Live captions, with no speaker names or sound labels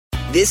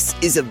This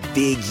is a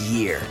big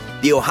year.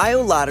 The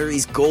Ohio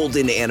Lottery's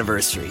golden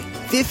anniversary.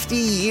 50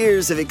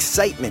 years of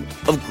excitement,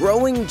 of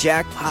growing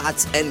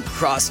jackpots and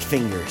crossed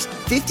fingers.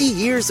 50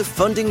 years of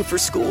funding for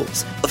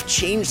schools, of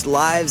changed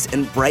lives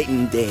and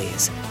brightened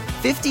days.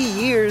 50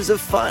 years of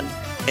fun,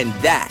 and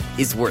that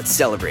is worth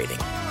celebrating.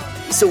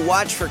 So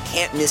watch for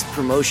can't-miss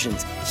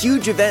promotions,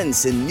 huge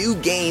events, and new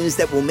games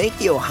that will make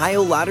the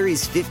Ohio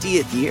Lottery's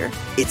 50th year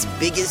its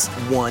biggest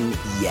one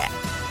yet.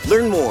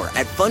 Learn more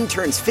at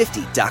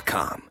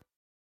funturns50.com.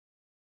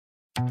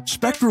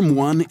 Spectrum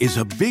One is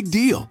a big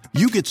deal.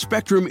 You get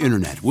Spectrum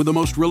Internet with the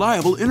most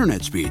reliable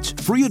internet speeds,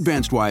 free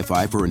advanced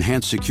Wi-Fi for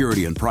enhanced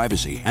security and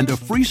privacy, and a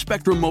free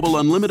Spectrum Mobile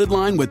Unlimited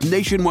line with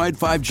nationwide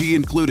 5G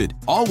included,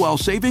 all while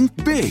saving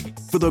big.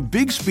 For the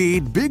big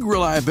speed, big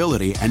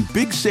reliability, and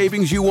big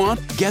savings you want,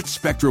 get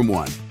Spectrum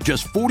One.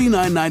 Just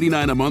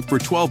 $49.99 a month for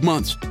 12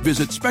 months.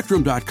 Visit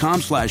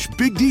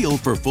spectrum.com/big deal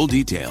for full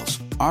details.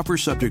 Offer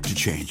subject to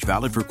change.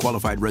 Valid for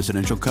qualified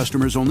residential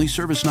customers only.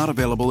 Service not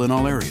available in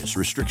all areas.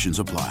 Restrictions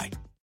apply.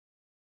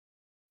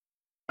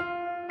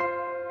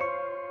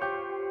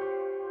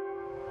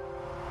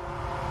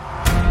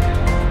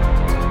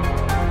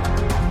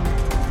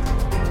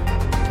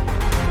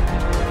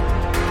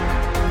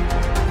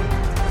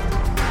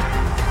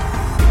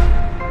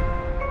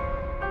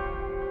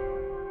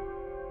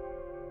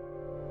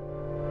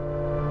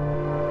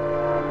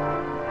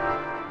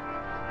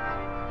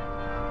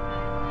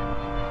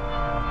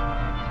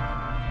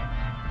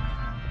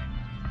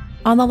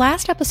 On the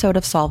last episode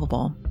of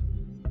Solvable,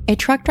 a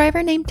truck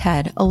driver named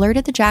Ted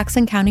alerted the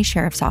Jackson County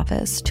Sheriff's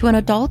Office to an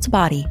adult's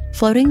body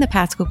floating the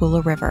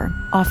Pascagoula River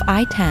off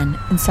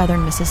I-10 in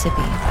southern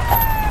Mississippi.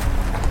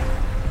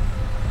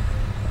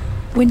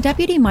 When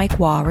Deputy Mike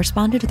Waugh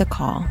responded to the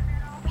call,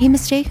 he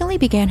mistakenly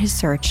began his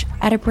search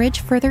at a bridge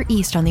further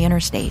east on the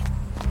interstate,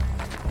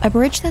 a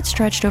bridge that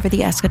stretched over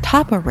the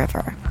Escatawpa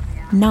River,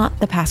 not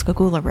the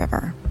Pascagoula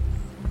River.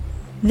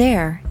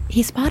 There,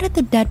 he spotted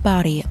the dead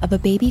body of a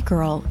baby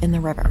girl in the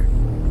river.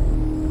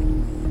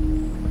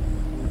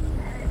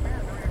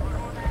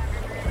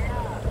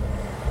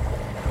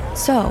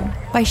 So,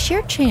 by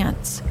sheer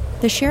chance,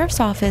 the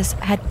sheriff's office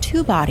had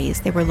two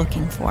bodies they were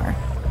looking for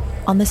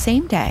on the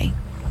same day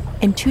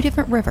in two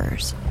different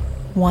rivers,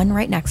 one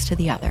right next to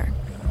the other.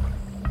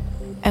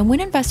 And when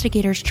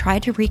investigators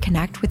tried to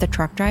reconnect with the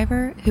truck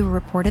driver who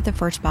reported the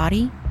first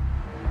body,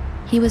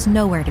 he was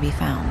nowhere to be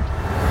found.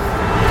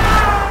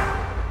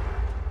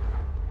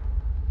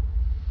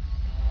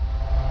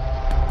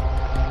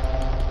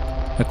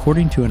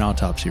 According to an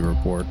autopsy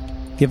report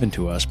given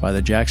to us by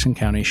the Jackson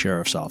County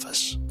Sheriff's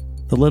Office,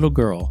 the little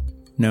girl,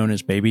 known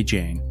as Baby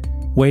Jane,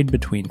 weighed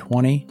between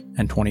 20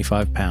 and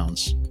 25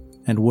 pounds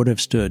and would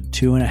have stood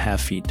 2.5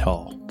 feet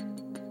tall.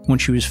 When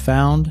she was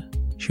found,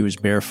 she was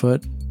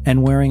barefoot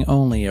and wearing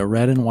only a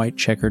red and white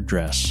checkered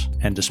dress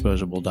and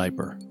disposable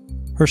diaper.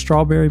 Her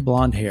strawberry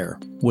blonde hair,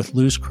 with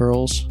loose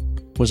curls,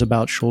 was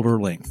about shoulder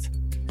length,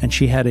 and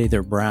she had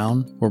either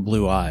brown or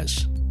blue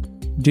eyes.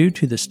 Due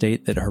to the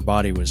state that her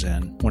body was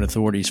in when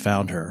authorities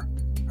found her,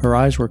 her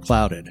eyes were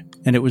clouded,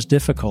 and it was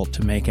difficult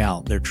to make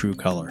out their true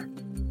color.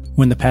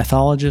 When the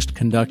pathologist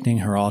conducting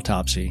her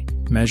autopsy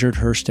measured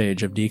her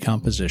stage of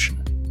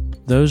decomposition,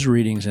 those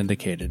readings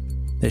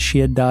indicated that she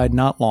had died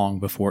not long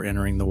before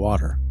entering the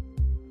water.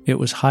 It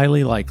was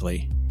highly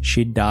likely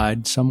she'd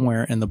died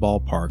somewhere in the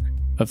ballpark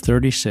of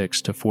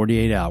 36 to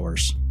 48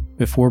 hours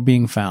before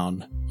being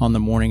found on the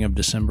morning of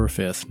December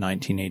 5,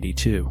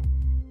 1982.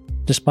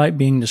 Despite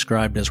being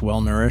described as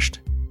well-nourished,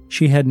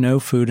 she had no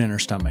food in her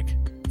stomach,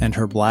 and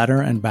her bladder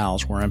and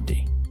bowels were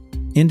empty,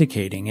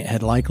 indicating it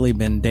had likely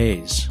been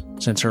days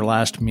since her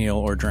last meal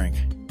or drink.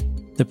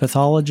 The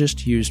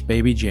pathologist used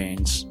Baby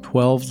Jane's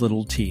 12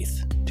 little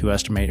teeth to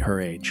estimate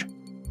her age.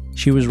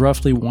 She was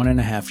roughly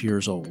 1.5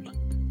 years old.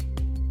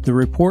 The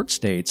report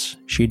states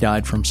she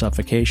died from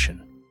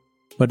suffocation,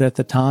 but at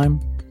the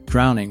time,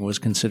 drowning was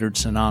considered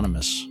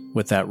synonymous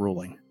with that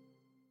ruling.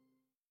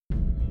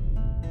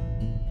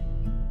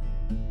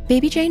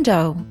 Baby Jane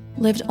Doe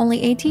lived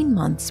only 18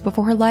 months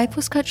before her life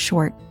was cut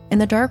short in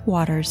the dark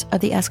waters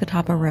of the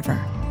Escatawpa River.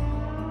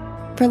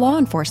 For law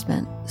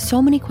enforcement,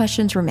 so many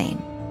questions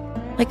remain.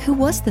 Like, who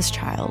was this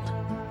child?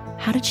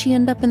 How did she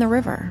end up in the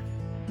river?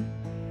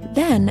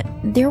 Then,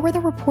 there were the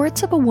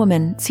reports of a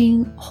woman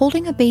seen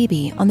holding a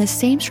baby on the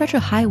same stretch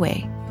of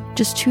highway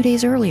just 2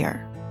 days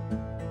earlier.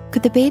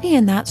 Could the baby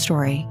in that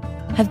story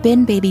have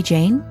been Baby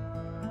Jane?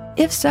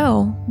 If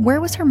so, where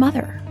was her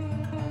mother?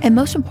 And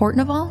most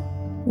important of all,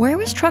 where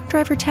was truck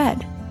driver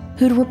Ted,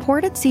 who'd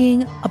reported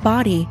seeing a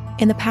body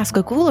in the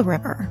Pascagoula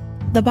River,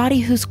 the body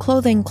whose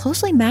clothing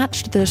closely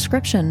matched the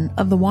description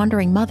of the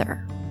wandering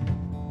mother?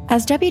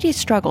 As deputies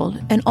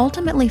struggled and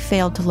ultimately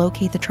failed to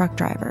locate the truck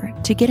driver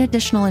to get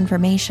additional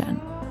information,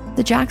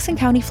 the Jackson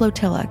County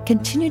Flotilla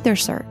continued their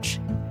search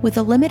with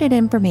the limited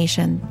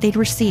information they'd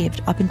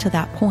received up until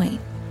that point.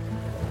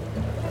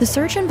 The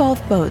search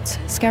involved boats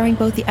scouring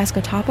both the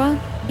Escatawpa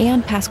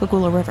and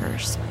Pascagoula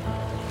rivers.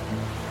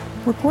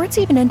 Reports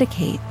even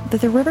indicate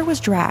that the river was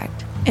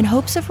dragged in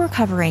hopes of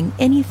recovering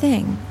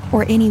anything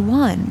or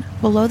anyone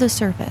below the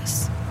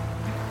surface.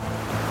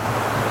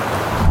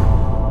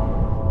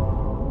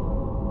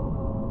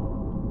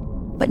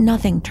 But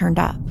nothing turned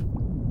up.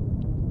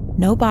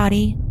 No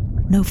body,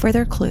 no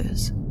further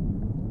clues.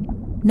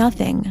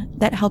 Nothing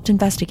that helped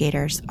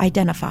investigators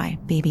identify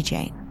Baby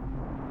Jane.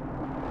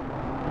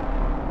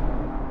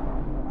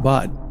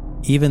 But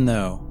even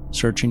though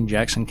searching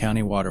Jackson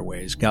County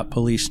waterways got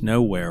police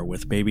nowhere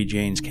with Baby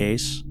Jane's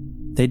case,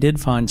 they did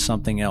find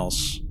something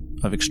else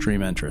of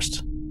extreme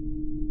interest.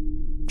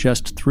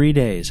 Just 3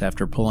 days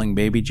after pulling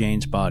Baby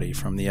Jane's body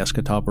from the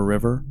Escatawpa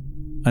River,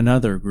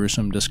 another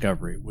gruesome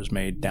discovery was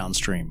made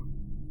downstream.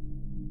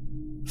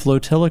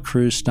 Flotilla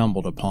crews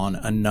stumbled upon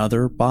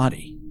another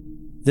body.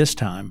 This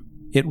time,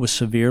 it was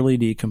severely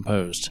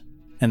decomposed,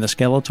 and the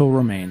skeletal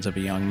remains of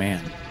a young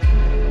man.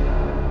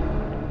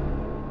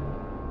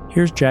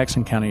 Here's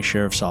Jackson County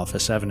Sheriff's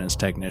Office evidence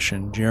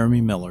technician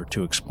Jeremy Miller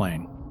to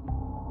explain.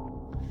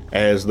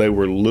 As they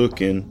were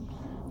looking,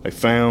 they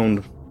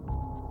found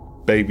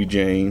Baby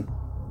Jane,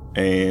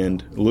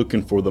 and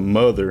looking for the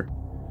mother,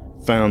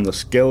 found the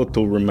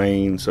skeletal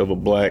remains of a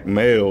black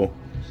male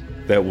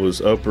that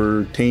was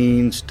upper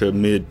teens to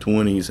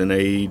mid-20s in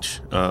age,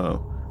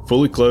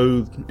 fully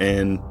clothed,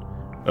 and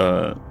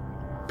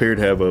appeared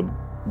to have a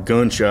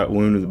gunshot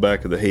wound in the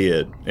back of the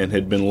head, and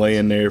had been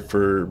laying there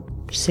for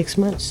 6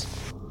 months.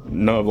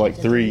 No, like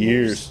 3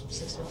 years.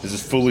 This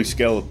is fully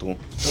skeletal.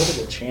 What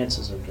are the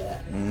chances of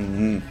that?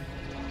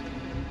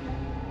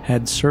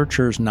 Had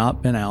searchers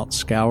not been out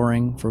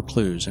scouring for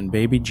clues in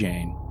Baby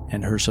Jane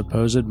and her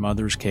supposed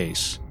mother's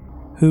case,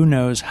 who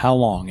knows how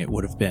long it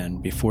would have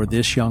been before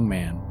this young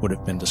man would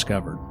have been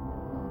discovered,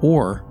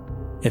 or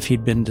if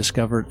he'd been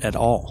discovered at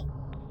all.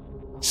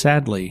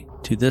 Sadly,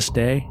 to this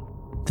day,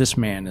 this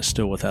man is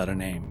still without a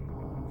name,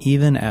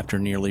 even after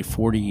nearly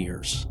 40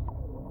 years.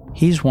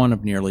 He's one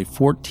of nearly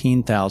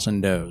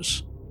 14,000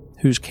 does,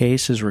 whose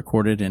case is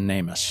recorded in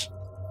NamUs.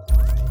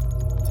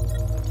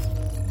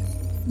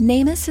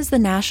 NamUs is the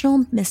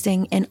National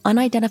Missing and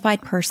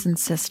Unidentified Persons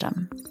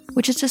System,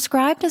 which is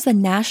described as the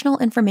National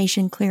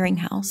Information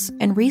Clearinghouse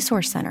and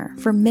Resource Center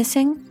for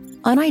missing,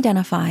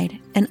 unidentified,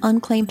 and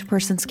unclaimed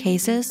persons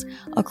cases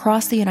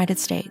across the United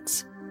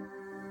States.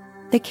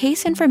 The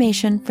case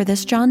information for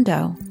this John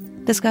Doe,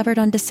 discovered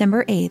on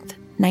December 8,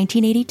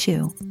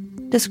 1982,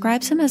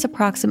 describes him as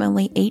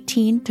approximately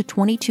 18 to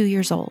 22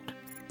 years old,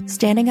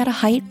 standing at a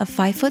height of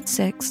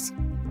 5'6"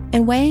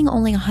 and weighing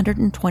only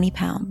 120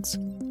 pounds.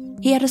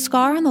 He had a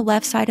scar on the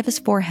left side of his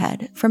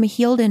forehead from a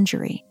healed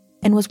injury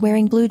and was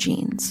wearing blue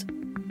jeans.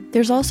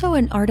 There's also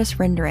an artist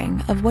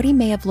rendering of what he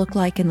may have looked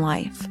like in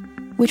life,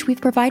 which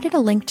we've provided a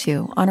link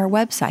to on our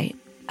website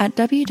at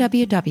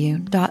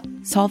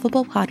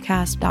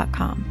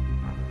www.solvablepodcast.com.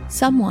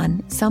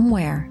 Someone,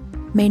 somewhere,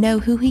 may know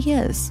who he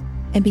is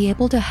and be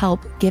able to help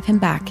give him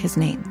back his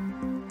name.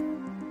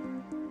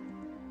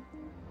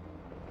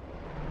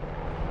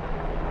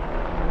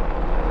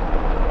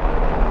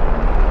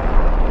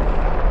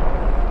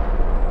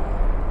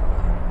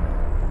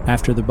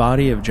 After the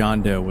body of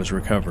John Doe was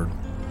recovered,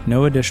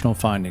 no additional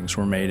findings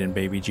were made in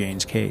Baby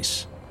Jane's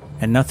case,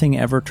 and nothing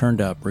ever turned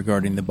up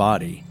regarding the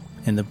body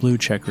in the blue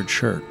checkered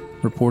shirt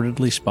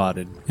reportedly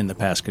spotted in the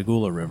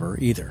Pascagoula River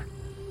either.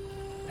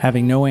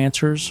 Having no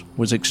answers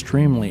was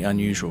extremely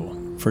unusual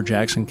for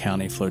Jackson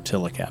County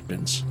flotilla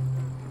captains.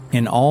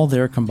 In all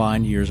their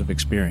combined years of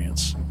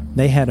experience,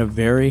 they had a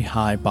very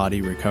high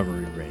body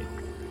recovery rate.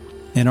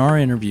 In our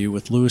interview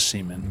with Louis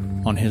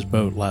Seaman on his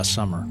boat last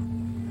summer,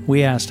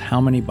 we asked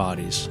how many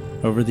bodies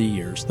over the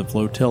years the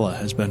flotilla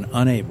has been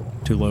unable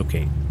to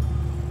locate.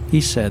 He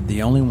said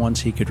the only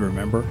ones he could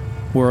remember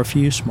were a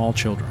few small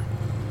children.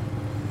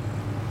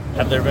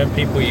 Have there been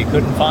people you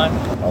couldn't find?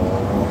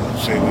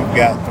 Oh, see, we've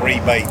got 3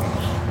 babies.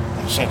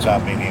 And since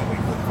I've been in, we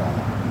couldn't find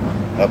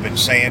them. Up in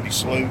Sandy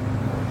Slough,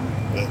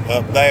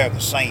 up there the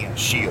sand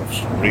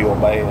shifts real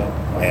bad,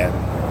 and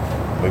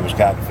we was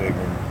kind of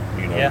figuring,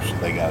 so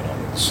they got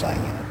under the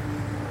sand.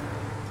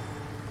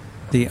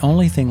 The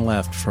only thing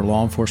left for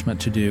law enforcement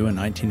to do in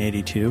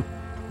 1982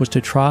 was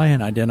to try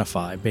and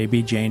identify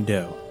Baby Jane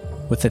Doe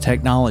with the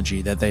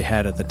technology that they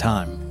had at the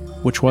time,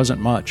 which wasn't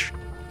much.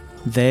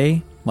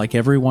 They, like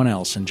everyone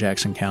else in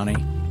Jackson County,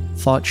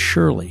 thought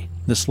surely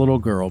this little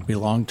girl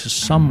belonged to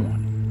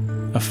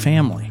someone, a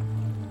family,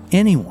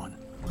 anyone.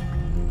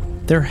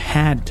 There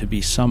had to be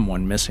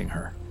someone missing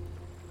her.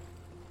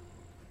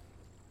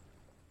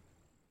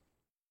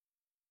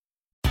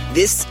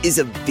 This is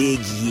a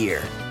big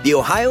year. The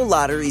Ohio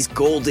Lottery's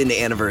golden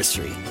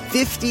anniversary.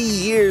 50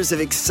 years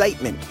of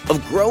excitement,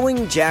 of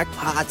growing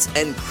jackpots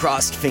and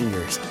crossed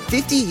fingers.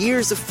 50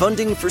 years of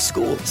funding for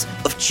schools,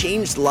 of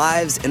changed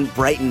lives and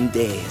brightened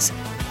days.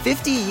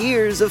 50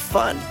 years of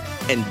fun,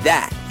 and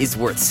that is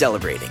worth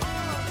celebrating.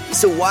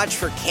 So watch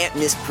for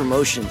can't-miss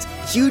promotions,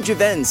 huge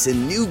events,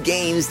 and new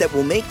games that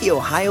will make the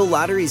Ohio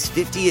Lottery's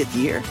 50th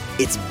year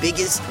its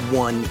biggest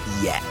one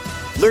yet.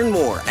 Learn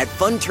more at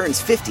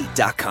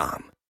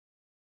funturns50.com.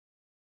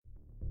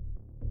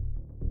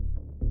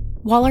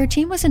 While our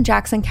team was in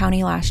Jackson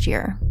County last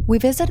year, we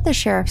visited the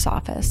sheriff's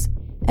office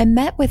and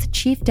met with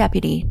Chief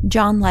Deputy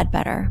John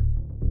Ledbetter.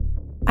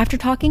 After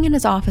talking in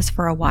his office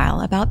for a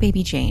while about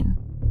Baby Jane,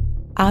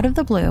 out of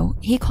the blue,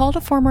 he called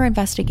a former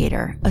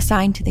investigator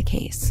assigned to the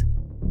case.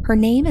 Her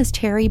name is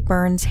Terry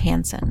Burns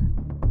Hansen.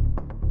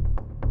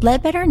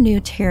 Ledbetter knew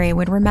Terry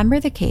would remember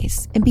the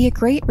case and be a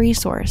great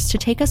resource to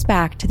take us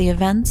back to the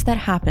events that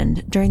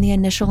happened during the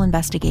initial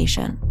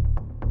investigation.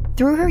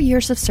 Through her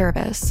years of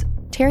service,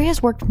 Terry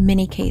has worked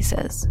many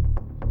cases.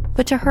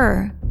 But to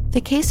her,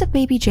 the case of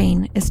Baby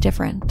Jane is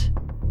different.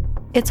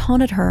 It's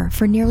haunted her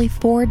for nearly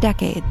 4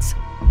 decades.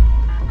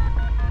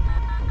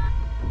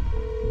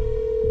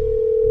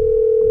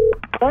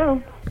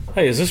 Hello?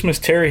 Hey, is this Miss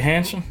Terry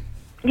Hansen?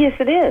 Yes,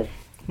 it is.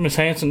 Miss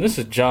Hansen, this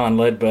is John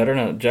Ledbetter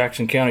at the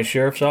Jackson County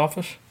Sheriff's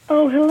Office.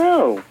 Oh,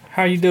 hello.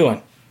 How are you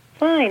doing?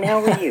 Fine,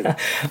 how are you?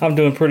 I'm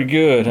doing pretty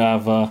good.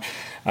 I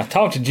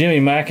talked to Jimmy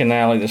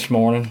McAnally this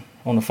morning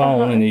on the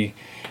phone, and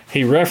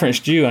he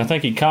referenced you, and I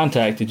think he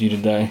contacted you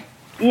today.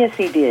 Yes,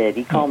 he did.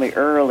 He called me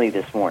early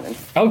this morning.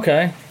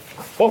 Okay.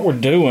 What we're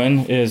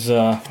doing is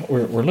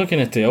we're looking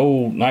at the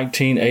old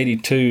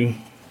 1982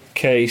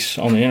 case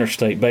on the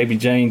interstate, Baby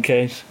Jane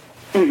case.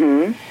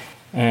 Mm-hmm.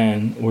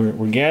 And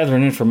we're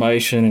gathering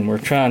information, and we're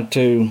trying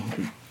to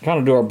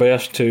do our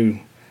best to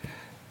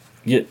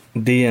get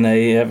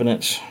DNA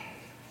evidence.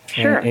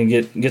 Sure. And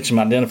get some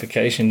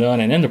identification done.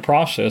 And in the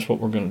process, what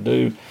we're going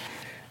to do,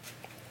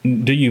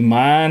 do you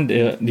mind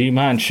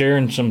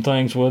sharing some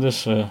things with us,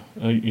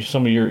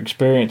 some of your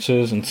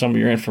experiences and some of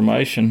your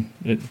information?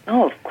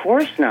 Oh, of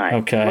course not.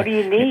 Okay. What do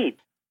you need?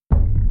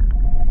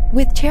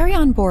 With Terry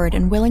on board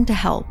and willing to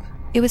help,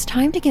 it was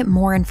time to get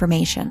more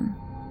information.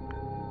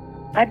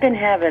 I've been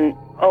having,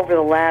 over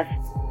the last,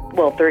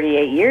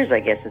 38 years, I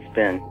guess it's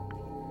been,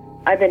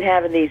 I've been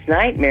having these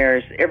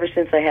nightmares ever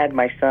since I had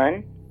my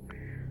son.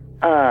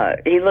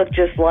 He looked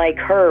just like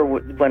her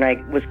when I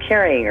was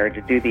carrying her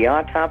to do the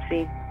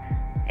autopsy.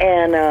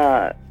 And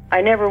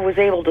I never was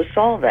able to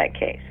solve that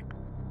case.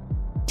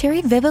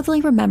 Terry vividly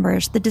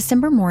remembers the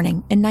December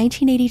morning in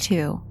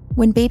 1982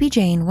 when Baby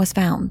Jane was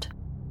found.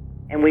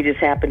 And we just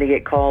happened to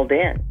get called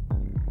in.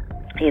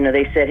 You know,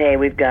 they said, hey,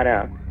 we've got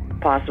a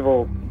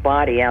possible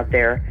body out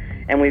there.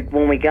 And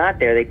when we got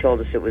there, they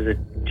told us it was a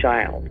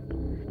child.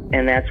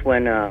 And that's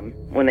when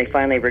they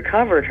finally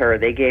recovered her,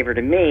 they gave her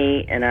to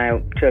me, and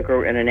I took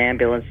her in an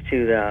ambulance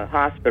to the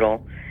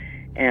hospital.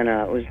 And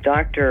it was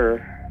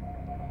Dr.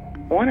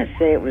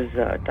 McGarry,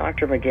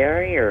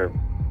 or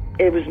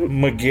it was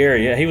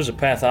McGarry. Yeah, he was a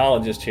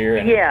pathologist here.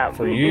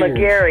 For years.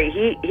 McGarry.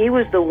 He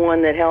was the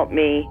one that helped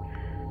me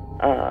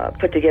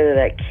put together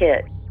that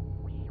kit.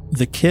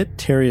 The kit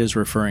Terry is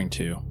referring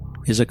to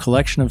is a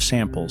collection of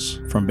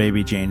samples from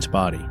Baby Jane's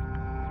body.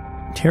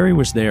 Terry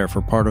was there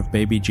for part of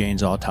Baby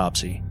Jane's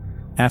autopsy.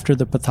 After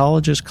the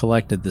pathologist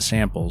collected the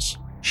samples,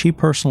 she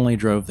personally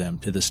drove them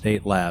to the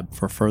state lab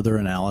for further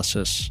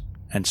analysis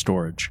and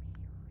storage.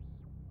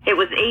 It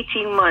was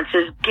 18 months.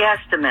 His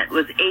guesstimate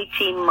was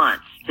 18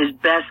 months, his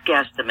best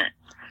guesstimate.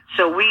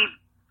 So we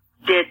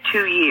did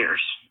 2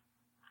 years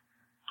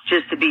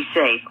just to be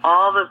safe.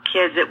 All the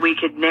kids that we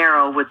could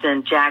narrow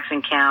within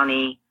Jackson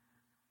County,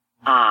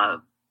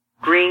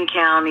 Greene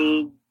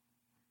County,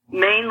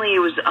 mainly it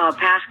was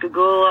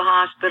Pascagoula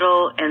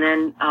Hospital, and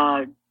then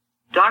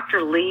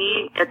Dr.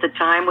 Lee at the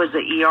time was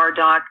the ER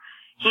doc.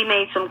 He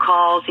made some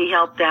calls. He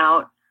helped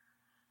out.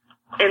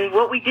 And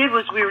what we did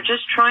was we were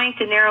just trying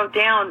to narrow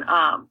down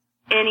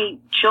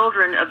any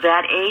children of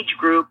that age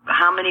group,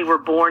 how many were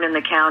born in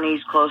the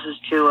counties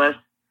closest to us,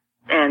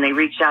 and they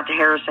reached out to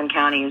Harrison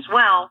County as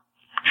well,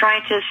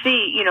 trying to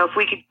see, if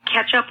we could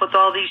catch up with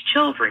all these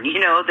children,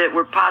 that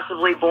were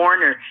possibly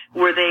born, or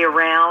were they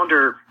around,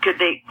 or could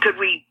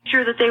we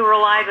ensure that they were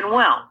alive and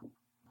well?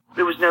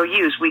 There was no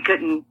use. We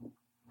couldn't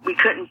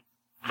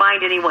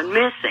find anyone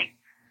missing.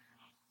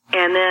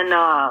 And then,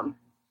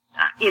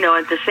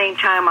 at the same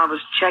time I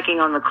was checking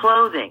on the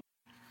clothing,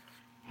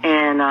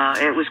 and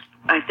it was,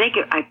 I think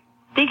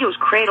it was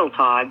Cradle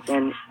Togs,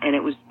 and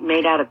it was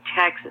made out of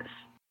Texas.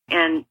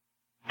 And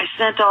I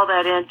sent all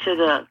that into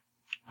the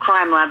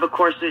crime lab. Of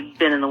course, it had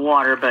been in the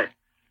water, but,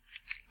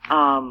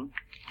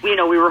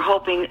 we were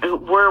hoping,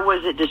 where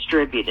was it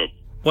distributed?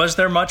 Was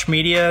there much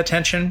media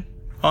attention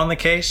on the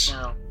case?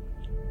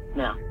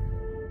 No.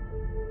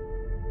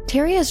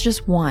 Terry is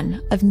just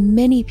one of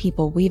many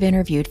people we've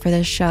interviewed for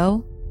this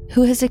show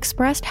who has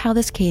expressed how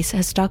this case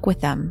has stuck with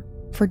them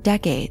for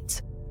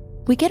decades.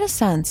 We get a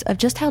sense of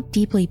just how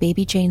deeply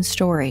Baby Jane's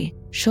story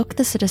shook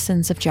the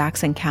citizens of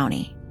Jackson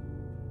County.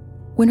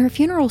 When her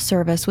funeral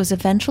service was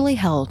eventually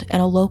held in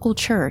a local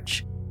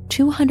church,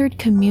 200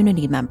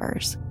 community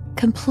members,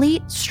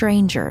 complete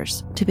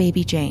strangers to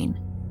Baby Jane,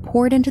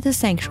 poured into the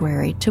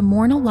sanctuary to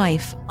mourn a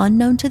life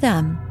unknown to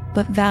them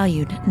but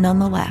valued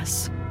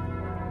nonetheless.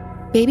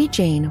 Baby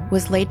Jane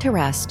was laid to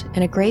rest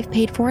in a grave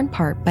paid for in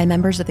part by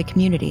members of the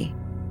community.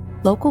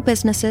 Local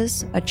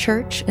businesses, a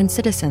church, and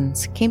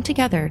citizens came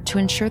together to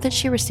ensure that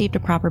she received a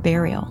proper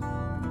burial.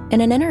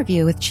 In an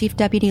interview with Chief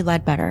Deputy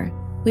Ledbetter,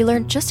 we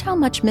learned just how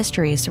much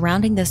mystery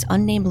surrounding this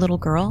unnamed little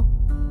girl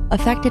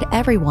affected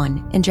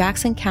everyone in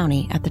Jackson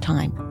County at the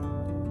time.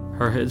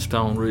 her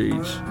headstone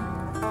reads,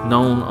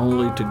 "Known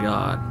only to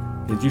God."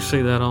 Did you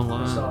see that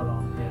online? I saw it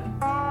on,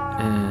 yeah.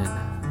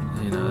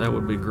 And, that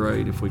would be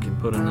great if we can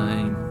put a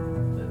name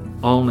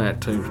on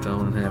that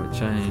tombstone and have it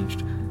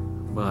changed.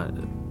 But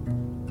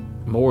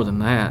more than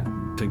that,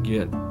 to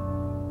get,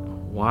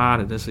 why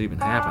did this even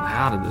happen?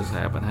 How did this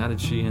happen? How did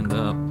she end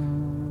up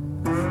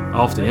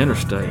off the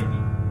interstate?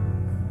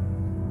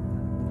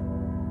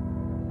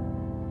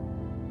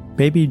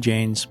 Baby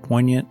Jane's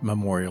poignant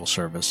memorial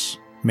service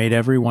made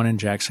everyone in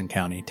Jackson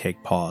County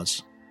take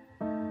pause.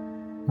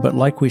 But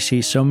like we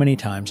see so many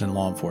times in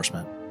law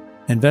enforcement,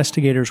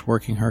 investigators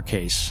working her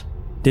case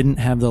didn't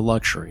have the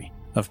luxury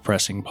of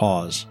pressing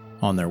pause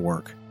on their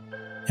work.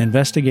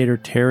 Investigator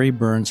Terry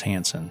Burns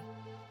Hansen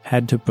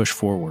had to push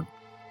forward,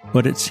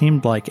 but it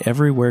seemed like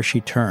everywhere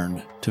she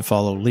turned to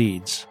follow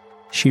leads,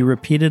 she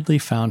repeatedly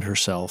found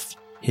herself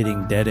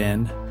hitting dead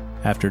end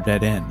after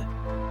dead end.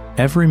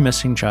 Every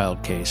missing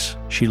child case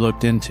she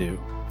looked into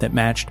that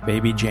matched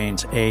Baby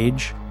Jane's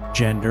age,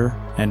 gender,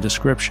 and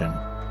description,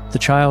 the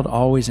child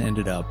always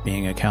ended up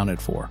being accounted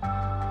for.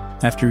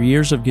 After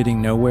years of getting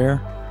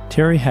nowhere,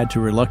 Terry had to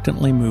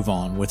reluctantly move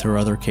on with her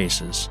other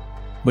cases,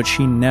 but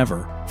she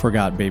never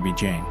forgot Baby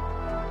Jane.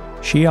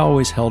 She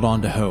always held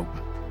on to hope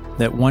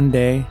that one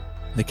day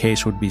the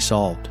case would be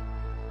solved.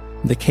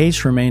 The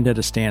case remained at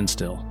a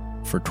standstill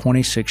for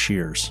 26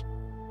 years,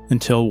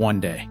 until one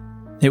day.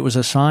 It was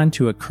assigned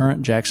to a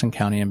current Jackson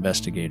County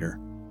investigator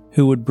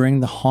who would bring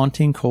the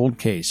haunting cold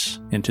case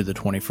into the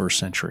 21st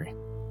century.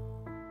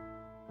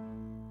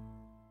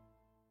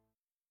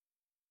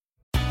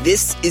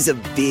 This is a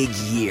big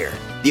year.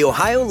 The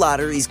Ohio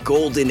Lottery's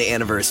golden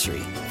anniversary.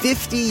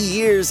 50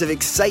 years of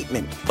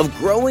excitement, of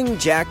growing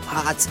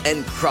jackpots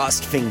and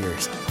crossed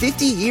fingers.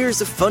 50 years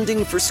of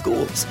funding for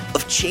schools,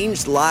 of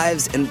changed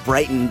lives and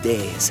brightened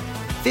days.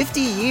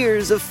 50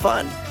 years of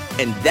fun,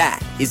 and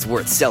that is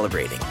worth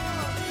celebrating.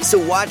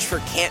 So watch for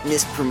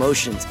can't-miss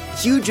promotions,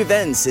 huge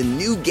events, and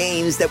new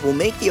games that will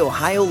make the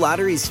Ohio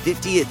Lottery's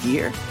 50th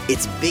year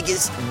its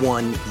biggest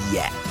one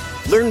yet.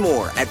 Learn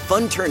more at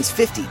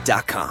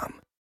funturns50.com.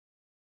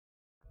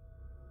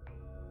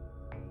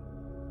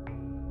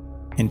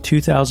 In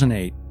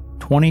 2008,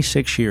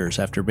 26 years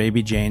after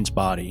Baby Jane's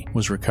body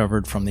was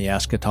recovered from the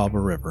Escatawba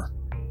River,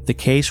 the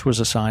case was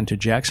assigned to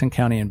Jackson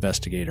County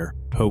investigator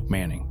Hope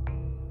Manning.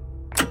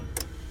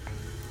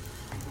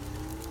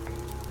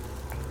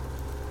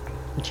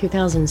 In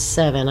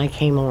 2007, I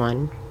came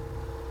on.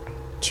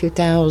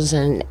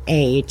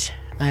 2008,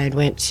 I had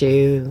went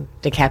to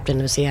the captain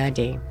of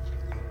CID,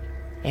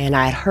 and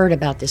I had heard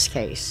about this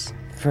case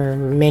for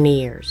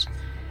many years,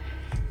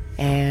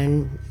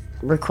 and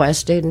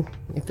requested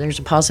if there's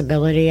a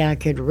possibility I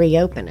could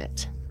reopen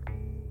it,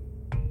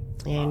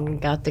 and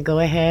got the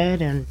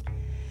go-ahead, and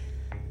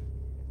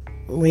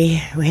we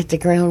hit the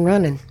ground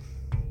running.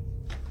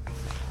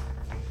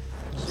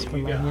 So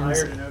you got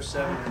hired in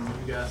 07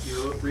 and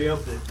you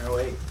reopened it in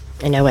 08.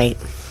 In 08.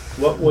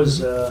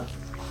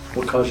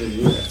 What caused you to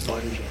do that? Why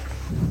did you?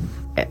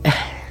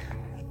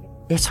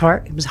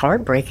 It was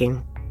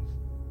heartbreaking.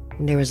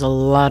 There was a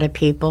lot of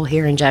people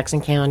here in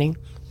Jackson County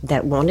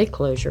that wanted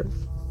closure.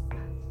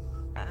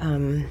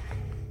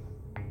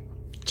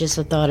 Just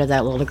the thought of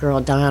that little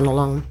girl dying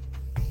alone.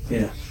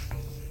 Yeah,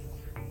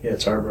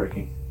 it's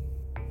heartbreaking.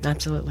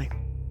 Absolutely.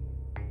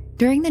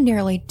 During the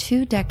nearly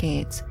 2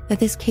 decades that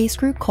this case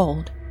grew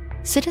cold,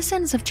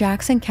 citizens of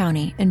Jackson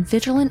County and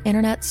vigilant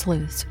internet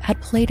sleuths had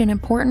played an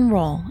important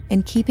role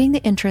in keeping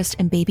the interest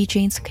in Baby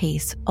Jane's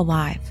case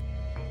alive.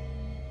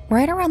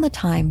 Right around the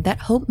time that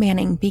Hope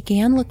Manning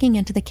began looking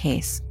into the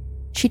case,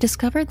 she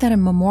discovered that a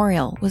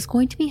memorial was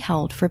going to be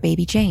held for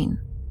Baby Jane.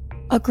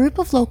 A group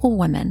of local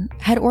women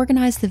had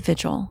organized the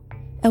vigil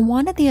and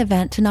wanted the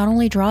event to not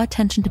only draw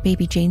attention to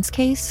Baby Jane's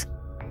case,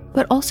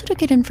 but also to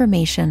get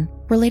information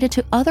related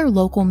to other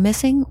local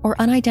missing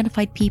or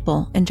unidentified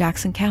people in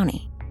Jackson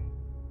County,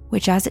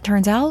 which, as it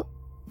turns out,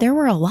 there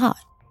were a lot.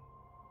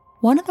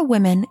 One of the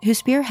women who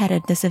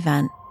spearheaded this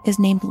event is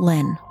named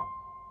Lynn.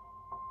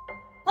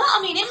 Well,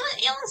 I mean, it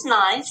was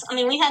nice. I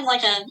mean, we had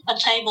like a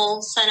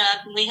table set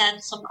up, and we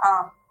had some,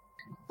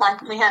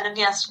 we had a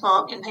guest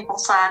book, and people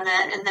signed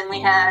it, and then we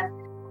had,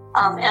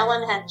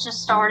 Ellen had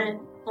just started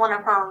one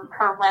of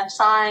her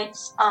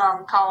websites,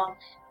 called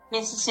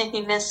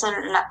Mississippi Missing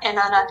and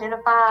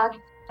Unidentified,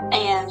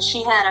 and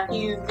she had a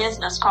few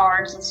business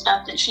cards and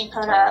stuff that she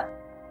put up.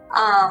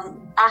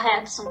 I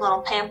had some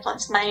little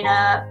pamphlets made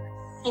up,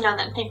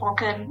 that people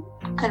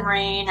could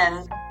read,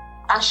 and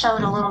I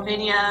showed a little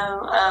video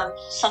of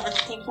some of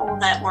the people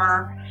that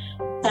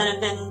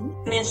have been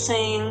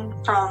missing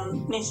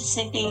from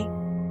Mississippi.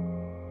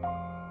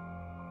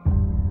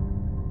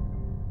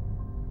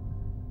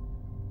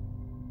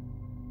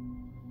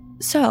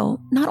 So,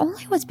 not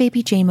only was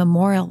Baby Jane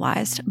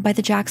memorialized by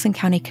the Jackson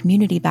County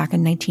community back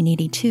in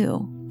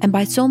 1982, and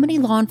by so many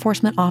law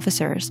enforcement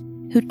officers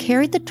who'd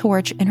carried the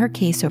torch in her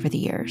case over the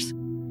years,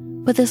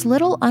 but this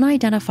little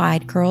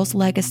unidentified girl's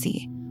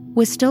legacy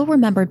was still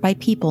remembered by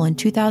people in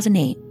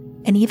 2008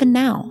 and even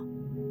now.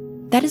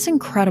 That is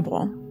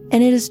incredible,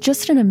 And it is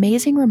just an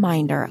amazing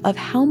reminder of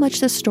how much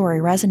this story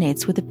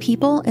resonates with the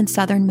people in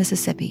southern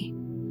Mississippi.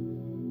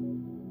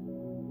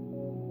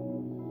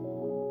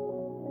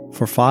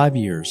 For 5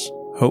 years,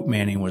 Hope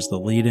Manning was the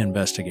lead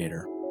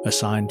investigator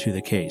assigned to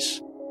the case,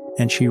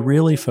 and she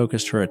really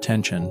focused her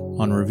attention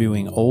on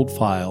reviewing old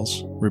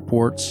files,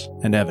 reports,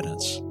 and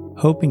evidence,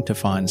 hoping to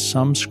find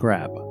some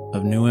scrap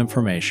of new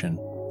information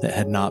that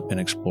had not been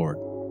explored.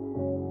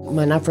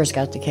 When I first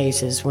got the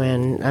case is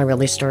when I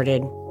really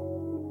started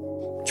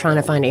trying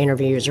to find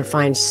interviews or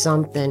find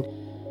something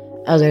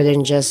other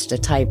than just a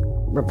type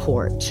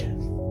report.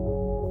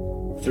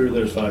 Through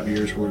those 5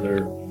 years, were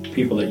there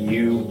people that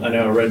I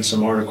know I read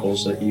some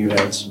articles that you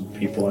had some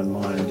people in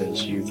mind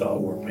as you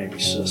thought were maybe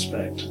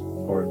suspect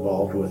or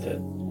involved with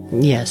it?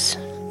 Yes,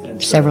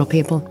 and several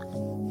people.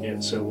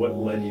 And so what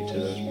led you to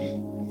those people?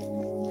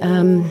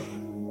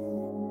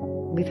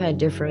 We've had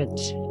different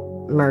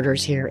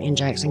murders here in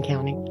Jackson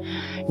County.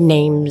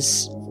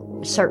 Names,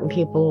 certain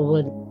people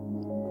would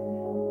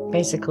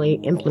basically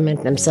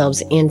implement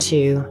themselves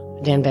into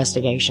the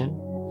investigation.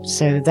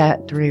 So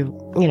that threw,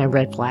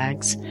 red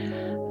flags.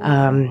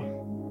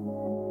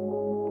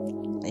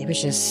 It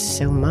was just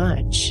so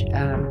much.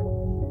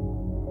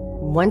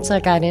 Once I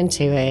got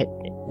into it,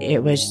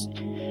 it was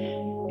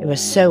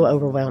so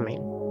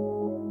overwhelming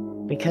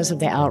because of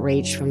the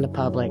outreach from the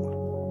public.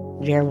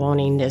 They're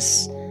wanting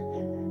this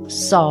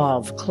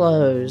solved,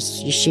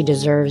 closed. She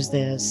deserves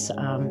this.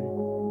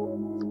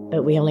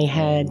 But we only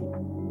had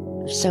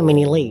so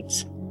many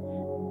leads.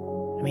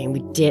 I mean,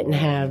 we didn't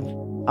have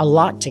a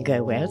lot to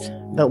go with,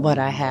 but what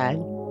I had,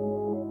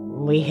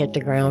 we hit the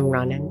ground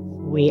running.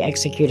 We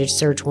executed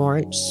search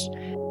warrants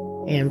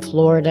in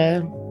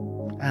Florida,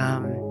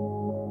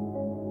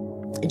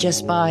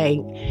 just by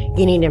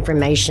getting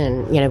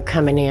information,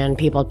 coming in,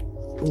 people,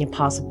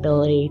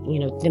 possibility,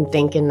 them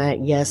thinking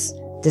that, yes,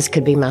 this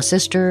could be my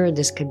sister,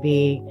 this could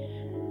be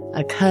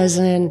a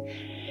cousin.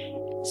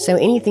 So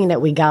anything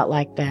that we got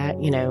like that,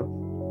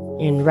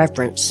 in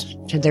reference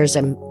to there's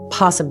a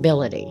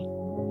possibility,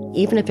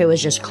 even if it was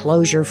just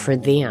closure for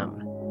them,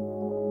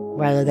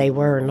 whether they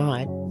were or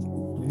not,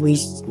 we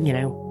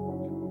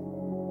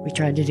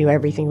tried to do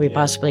everything we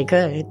possibly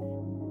could.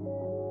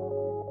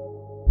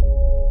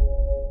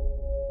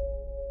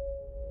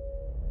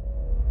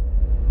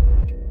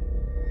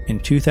 In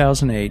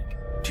 2008,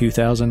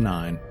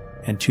 2009,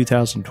 and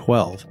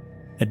 2012,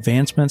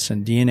 advancements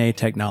in DNA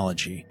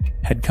technology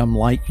had come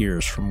light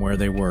years from where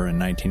they were in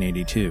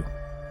 1982.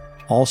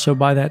 Also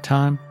by that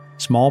time,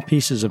 small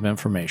pieces of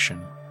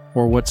information,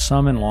 or what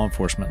some in law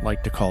enforcement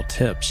like to call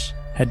tips,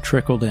 had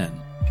trickled in,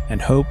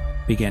 and Hope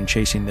began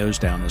chasing those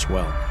down as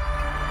well.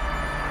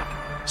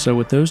 So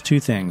with those two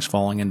things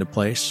falling into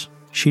place,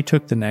 she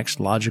took the next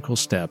logical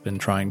step in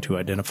trying to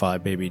identify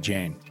baby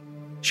Jane.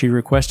 She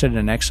requested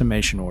an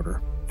exhumation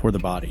order for the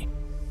body.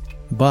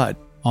 But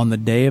on the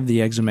day of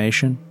the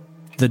exhumation,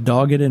 the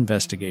dogged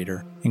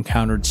investigator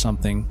encountered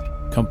something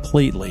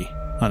completely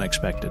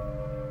unexpected.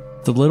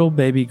 The little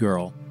baby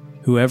girl,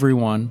 who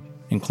everyone,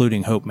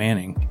 including Hope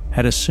Manning,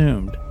 had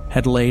assumed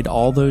had laid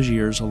all those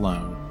years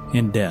alone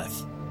in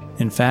death,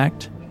 in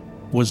fact,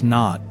 was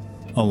not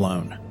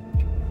alone.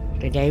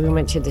 The day we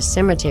went to the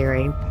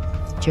cemetery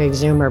to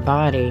exhume her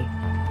body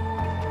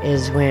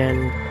is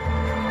when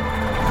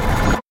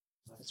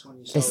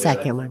the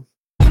second one.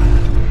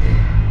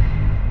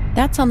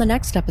 That's on the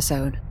next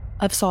episode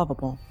of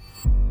Solvable.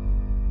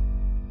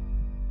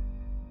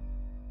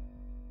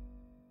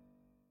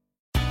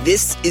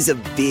 This is a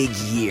big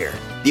year.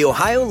 The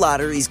Ohio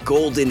Lottery's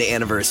golden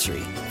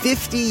anniversary.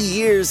 50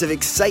 years of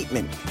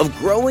excitement, of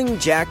growing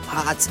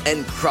jackpots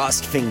and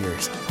crossed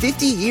fingers.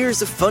 50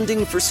 years of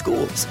funding for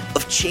schools,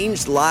 of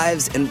changed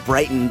lives and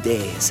brightened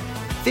days.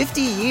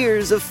 50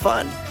 years of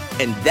fun,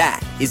 and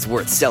that is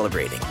worth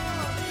celebrating.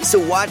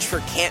 So watch for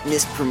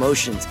can't-miss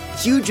promotions,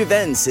 huge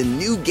events, and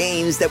new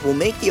games that will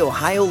make the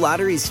Ohio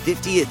Lottery's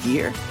 50th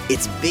year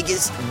its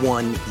biggest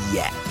one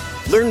yet.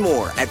 Learn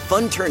more at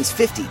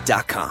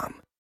funturns50.com.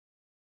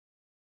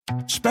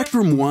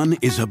 Spectrum One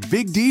is a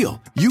big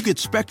deal. You get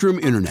Spectrum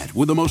Internet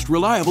with the most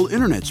reliable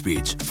internet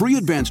speeds, free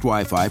advanced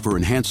Wi-Fi for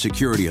enhanced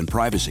security and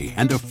privacy,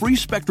 and a free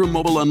Spectrum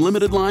Mobile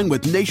unlimited line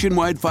with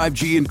nationwide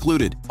 5G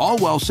included, all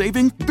while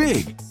saving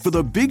big. For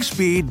the big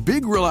speed,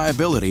 big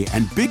reliability,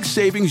 and big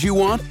savings you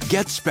want,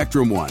 get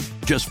Spectrum One.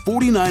 Just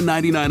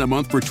 $49.99 a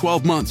month for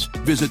 12 months.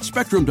 Visit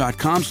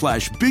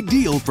spectrum.com/big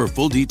deal for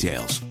full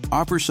details.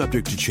 Offer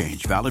subject to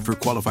change. Valid for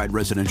qualified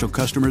residential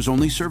customers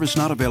only. Service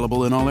not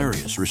available in all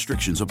areas.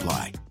 Restrictions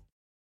apply.